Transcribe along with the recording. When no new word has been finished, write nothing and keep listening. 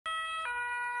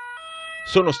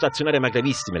Sono stazionarie ma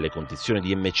gravissime le condizioni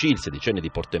di MC, il sedicenne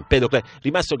di Porto Empedocle,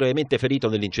 rimasto gravemente ferito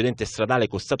nell'incidente stradale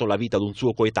costato la vita ad un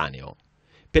suo coetaneo.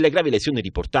 Per le gravi lesioni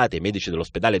riportate, i medici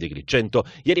dell'ospedale di Agrigento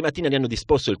ieri mattina ne hanno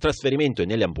disposto il trasferimento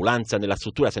nelle ambulanze nella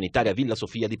struttura sanitaria Villa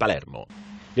Sofia di Palermo.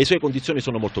 Le sue condizioni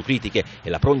sono molto critiche e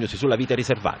la prognosi sulla vita è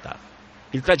riservata.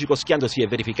 Il tragico schianto si è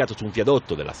verificato su un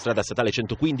viadotto della strada statale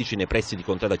 115 nei pressi di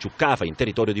Contrada Ciuccafa, in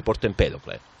territorio di Porto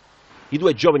Empedocle. I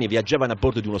due giovani viaggiavano a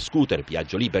bordo di uno scooter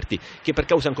Piaggio Liberty che per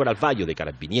causa ancora al vaglio dei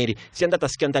carabinieri si è andata a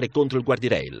schiantare contro il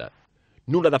guardrail.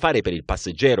 Nulla da fare per il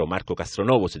passeggero Marco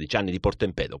Castronovo, 16 anni, di Porto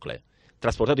Empedocle.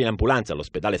 Trasportato in ambulanza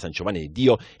all'ospedale San Giovanni di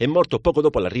Dio, è morto poco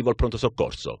dopo l'arrivo al pronto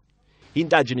soccorso.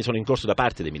 Indagini sono in corso da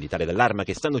parte dei militari dell'Arma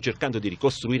che stanno cercando di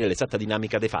ricostruire l'esatta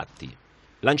dinamica dei fatti.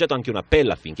 Lanciato anche un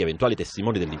appello affinché eventuali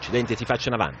testimoni dell'incidente si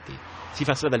facciano avanti. Si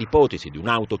fa strada l'ipotesi di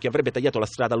un'auto che avrebbe tagliato la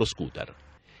strada allo scooter.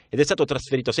 Ed è stato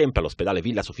trasferito sempre all'ospedale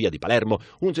Villa Sofia di Palermo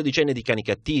un sedicenne di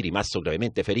Canicattì rimasto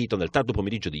gravemente ferito nel tardo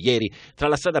pomeriggio di ieri tra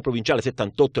la strada provinciale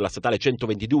 78 e la statale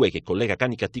 122 che collega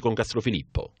Canicattì con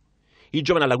Castrofilippo. Il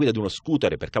giovane alla guida di uno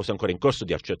scooter, per causa ancora in corso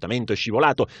di accertamento, è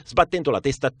scivolato sbattendo la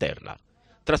testa a terra.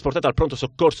 Trasportato al pronto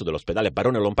soccorso dell'ospedale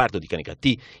Barone Lombardo di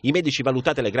Canicattì, i medici,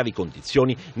 valutate le gravi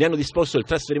condizioni, ne hanno disposto il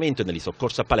trasferimento negli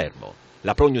soccorsi a Palermo.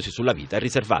 La prognosi sulla vita è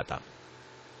riservata.